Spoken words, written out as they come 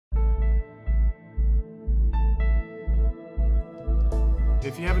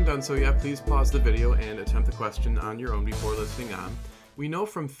If you haven't done so yet, please pause the video and attempt the question on your own before listening on. We know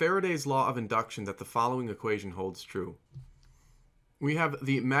from Faraday's law of induction that the following equation holds true. We have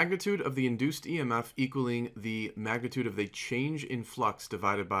the magnitude of the induced EMF equaling the magnitude of the change in flux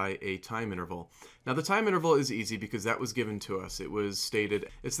divided by a time interval. Now the time interval is easy because that was given to us. It was stated.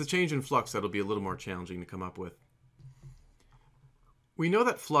 It's the change in flux that'll be a little more challenging to come up with. We know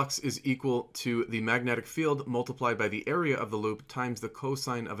that flux is equal to the magnetic field multiplied by the area of the loop times the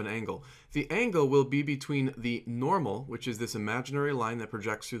cosine of an angle. The angle will be between the normal, which is this imaginary line that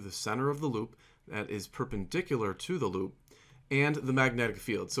projects through the center of the loop that is perpendicular to the loop, and the magnetic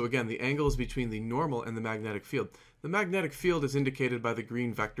field. So again, the angle is between the normal and the magnetic field. The magnetic field is indicated by the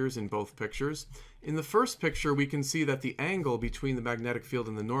green vectors in both pictures. In the first picture, we can see that the angle between the magnetic field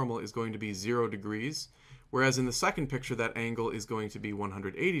and the normal is going to be 0 degrees. Whereas in the second picture, that angle is going to be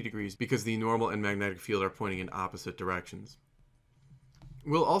 180 degrees because the normal and magnetic field are pointing in opposite directions.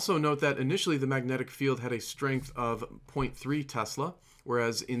 We'll also note that initially the magnetic field had a strength of 0.3 Tesla,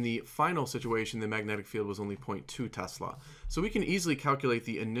 whereas in the final situation the magnetic field was only 0.2 Tesla. So we can easily calculate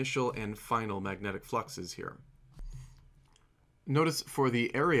the initial and final magnetic fluxes here. Notice for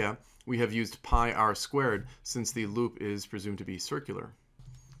the area we have used pi r squared since the loop is presumed to be circular.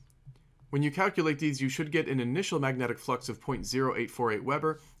 When you calculate these, you should get an initial magnetic flux of 0.0848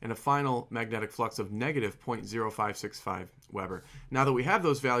 Weber and a final magnetic flux of negative 0.0565 Weber. Now that we have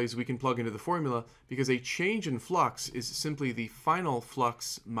those values, we can plug into the formula because a change in flux is simply the final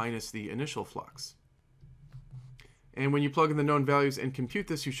flux minus the initial flux. And when you plug in the known values and compute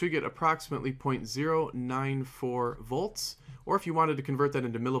this, you should get approximately 0.094 volts. Or if you wanted to convert that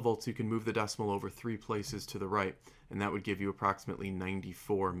into millivolts, you can move the decimal over 3 places to the right, and that would give you approximately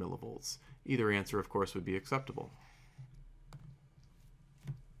 94 millivolts. Either answer, of course, would be acceptable.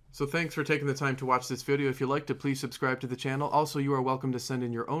 So thanks for taking the time to watch this video. If you'd like to, please subscribe to the channel. Also, you are welcome to send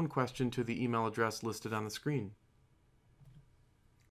in your own question to the email address listed on the screen.